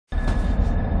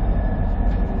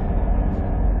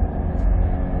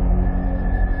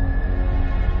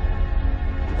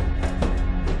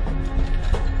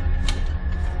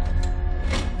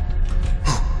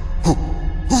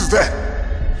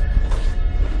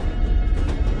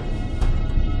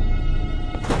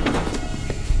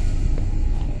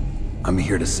I'm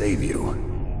here to save you.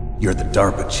 You're the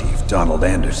Darpa Chief, Donald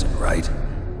Anderson, right?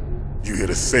 You here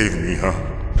to save me, huh?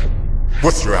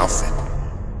 What's your outfit?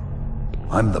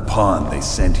 I'm the pawn they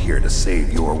sent here to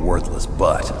save your worthless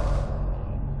butt.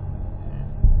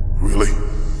 Really?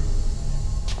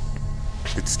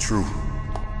 It's true.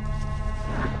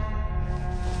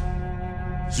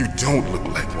 You don't look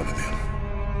like one of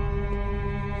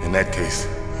them. In that case,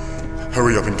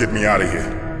 hurry up and get me out of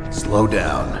here. Slow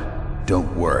down.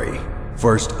 Don't worry.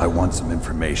 First, I want some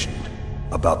information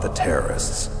about the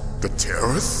terrorists. The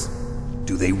terrorists?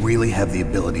 Do they really have the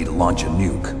ability to launch a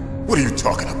nuke? What are you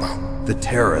talking about? The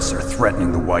terrorists are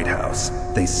threatening the White House.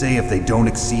 They say if they don't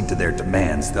accede to their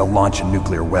demands, they'll launch a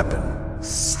nuclear weapon.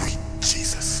 Sweet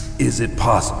Jesus. Is it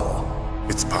possible?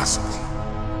 It's possible.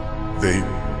 They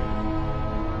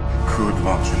could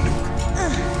launch a nuke.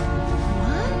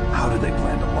 How do they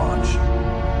plan to launch?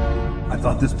 I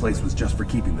thought this place was just for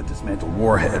keeping the dismantled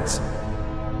warheads.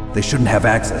 They shouldn't have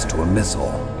access to a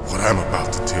missile. What I'm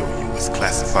about to tell you is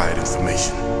classified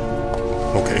information.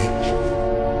 Okay?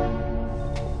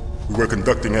 We were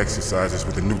conducting exercises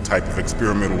with a new type of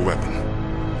experimental weapon.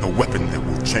 A weapon that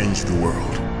will change the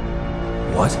world.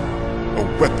 What? A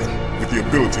weapon with the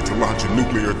ability to launch a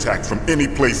nuclear attack from any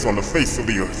place on the face of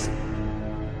the Earth.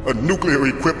 A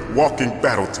nuclear-equipped walking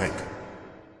battle tank.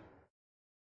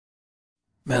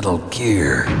 Metal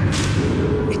Gear.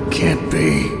 It can't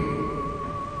be.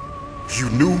 You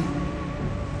knew?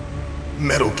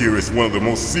 Metal Gear is one of the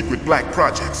most secret black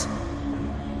projects.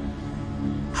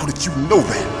 How did you know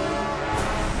that?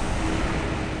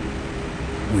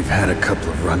 We've had a couple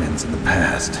of run-ins in the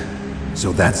past.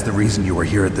 So that's the reason you were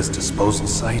here at this disposal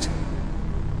site?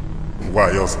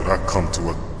 Why else would I come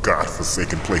to a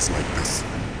godforsaken place like this?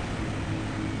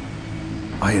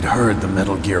 I had heard the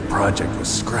Metal Gear project was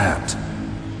scrapped.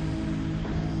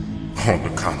 On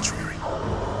the contrary,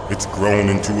 it's grown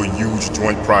into a huge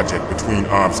joint project between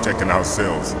Arms Tech and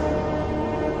ourselves.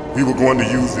 We were going to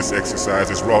use this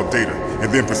exercise as raw data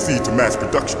and then proceed to mass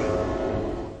production.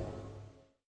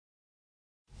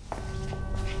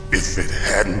 If it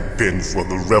hadn't been for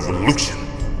the revolution...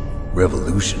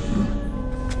 Revolution?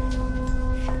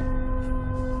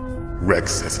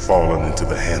 Rex has fallen into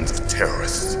the hands of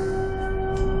terrorists.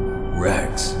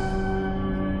 Rex?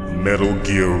 Metal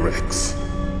Gear Rex.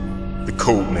 The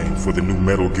code name for the new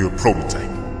Metal Gear prototype.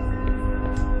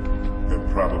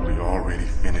 They're probably already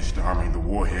finished arming the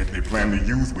warhead they plan to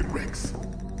use with Rex.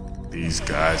 These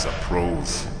guys are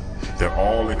pros. They're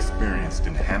all experienced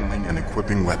in handling and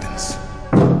equipping weapons.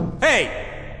 Hey!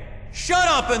 Shut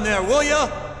up in there, will ya?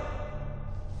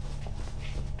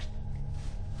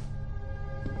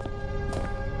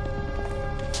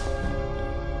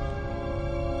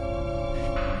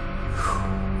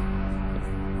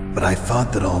 But I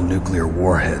thought that all nuclear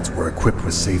warheads were equipped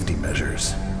with safety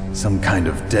measures. Some kind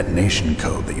of detonation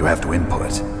code that you have to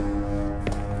input.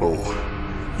 Oh,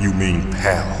 you mean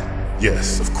PAL?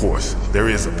 Yes, of course, there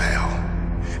is a PAL.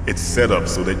 It's set up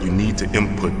so that you need to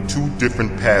input 2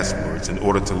 different passwords in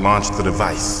order to launch the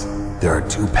device. There are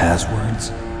 2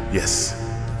 passwords? Yes.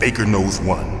 Baker knows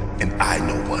one, and I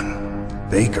know one.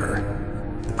 Baker?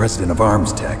 The president of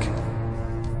Arms Tech?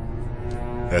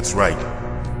 That's right.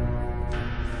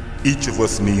 Each of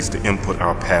us needs to input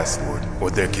our password, or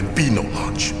there can be no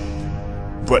launch.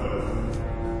 But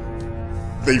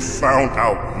they found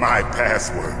out my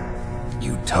password.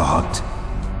 You talked?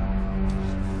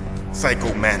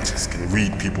 Psycho Mantis can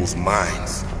read people's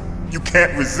minds. You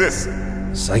can't resist.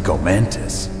 Psycho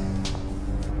Mantis?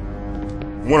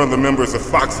 One of the members of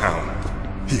Foxhound.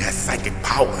 He has psychic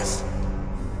powers.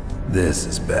 This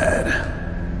is bad.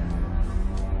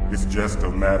 It's just a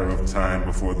matter of time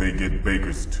before they get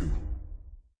Baker's too.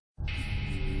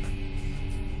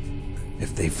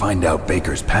 If they find out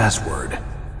Baker's password...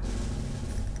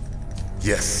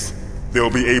 Yes, they'll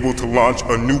be able to launch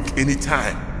a nuke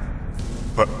anytime.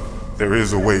 But there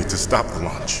is a way to stop the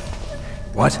launch.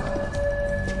 What?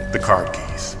 The card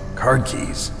keys. Card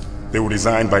keys? They were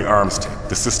designed by Arms Tech,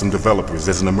 the system developers,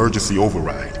 as an emergency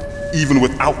override. Even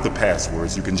without the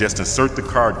passwords, you can just insert the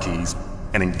card keys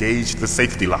and engage the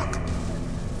safety lock.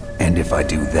 And if I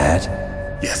do that?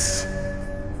 Yes.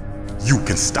 You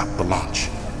can stop the launch.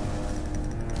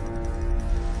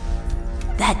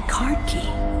 That card key.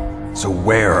 So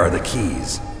where are the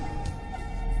keys?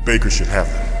 Baker should have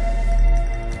them.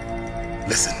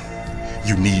 Listen,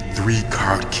 you need 3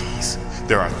 card keys.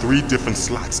 There are 3 different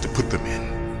slots to put them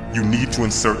in. You need to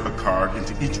insert a card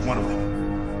into each one of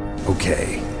them.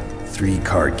 Okay, 3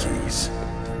 card keys.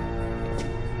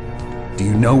 Do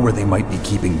you know where they might be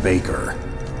keeping Baker?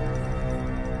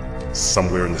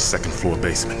 Somewhere in the 2nd floor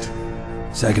basement.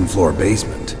 2nd floor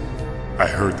basement? I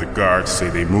heard the guards say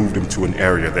they moved him to an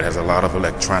area that has a lot of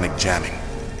electronic jamming.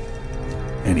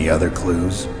 Any other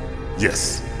clues?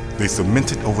 Yes, they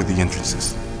cemented over the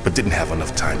entrances, but didn't have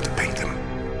enough time to paint them.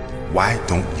 Why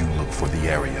don't you look for the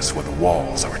areas where the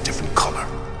walls are a different color?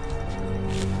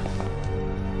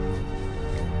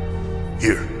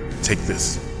 Here, take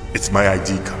this. It's my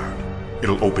ID card.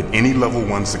 It'll open any level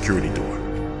 1 security door.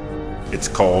 It's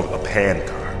called a PAN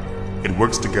card. It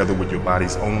works together with your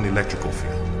body's own electrical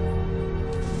field.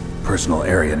 Personal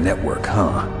area network,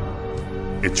 huh?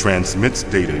 It transmits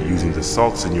data using the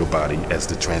salts in your body as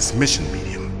the transmission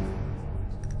medium.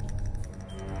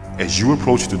 As you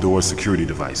approach the door's security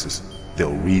devices,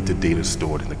 they'll read the data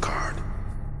stored in the card.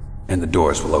 And the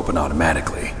doors will open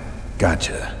automatically.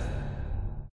 Gotcha.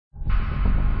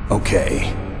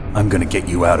 Okay, I'm gonna get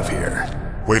you out of here.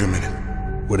 Wait a minute.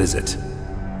 What is it?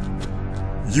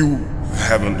 You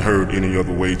haven't heard any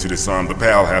other way to disarm the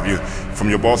PAL, have you? From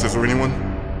your bosses or anyone?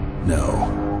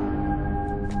 No.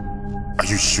 Are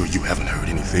you sure you haven't heard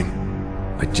anything?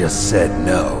 I just said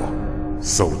no.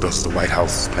 So does the White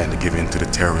House plan to give in to the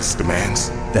terrorists'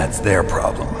 demands? That's their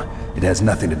problem. It has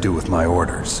nothing to do with my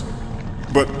orders.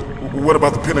 But what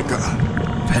about the Pentagon?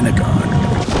 Pentagon?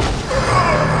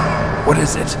 What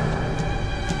is it?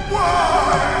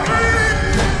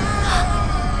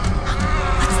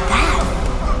 What's that?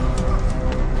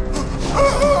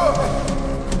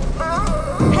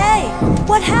 Hey!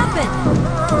 What happened?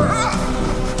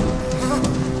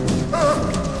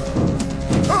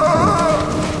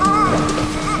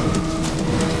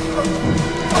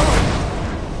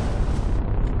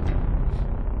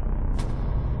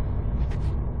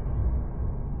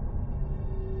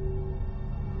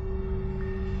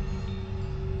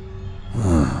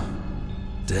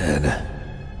 Dead.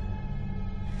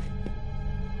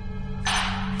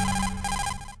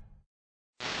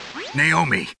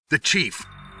 Naomi, the chief.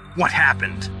 What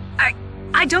happened?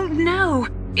 I don't know.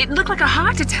 It looked like a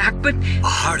heart attack, but... A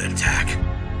heart attack?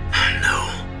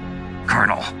 No.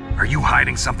 Colonel, are you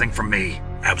hiding something from me?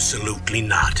 Absolutely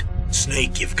not.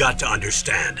 Snake, you've got to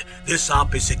understand. This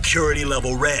op is security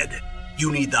level red.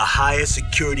 You need the highest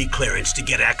security clearance to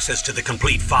get access to the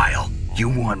complete file. You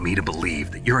want me to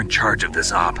believe that you're in charge of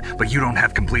this op, but you don't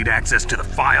have complete access to the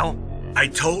file? I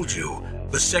told you,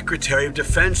 the Secretary of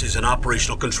Defense is in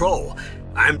operational control.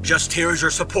 I'm just here as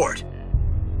your support.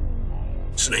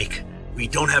 Snake, we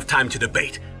don't have time to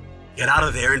debate. Get out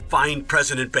of there and find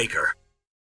President Baker.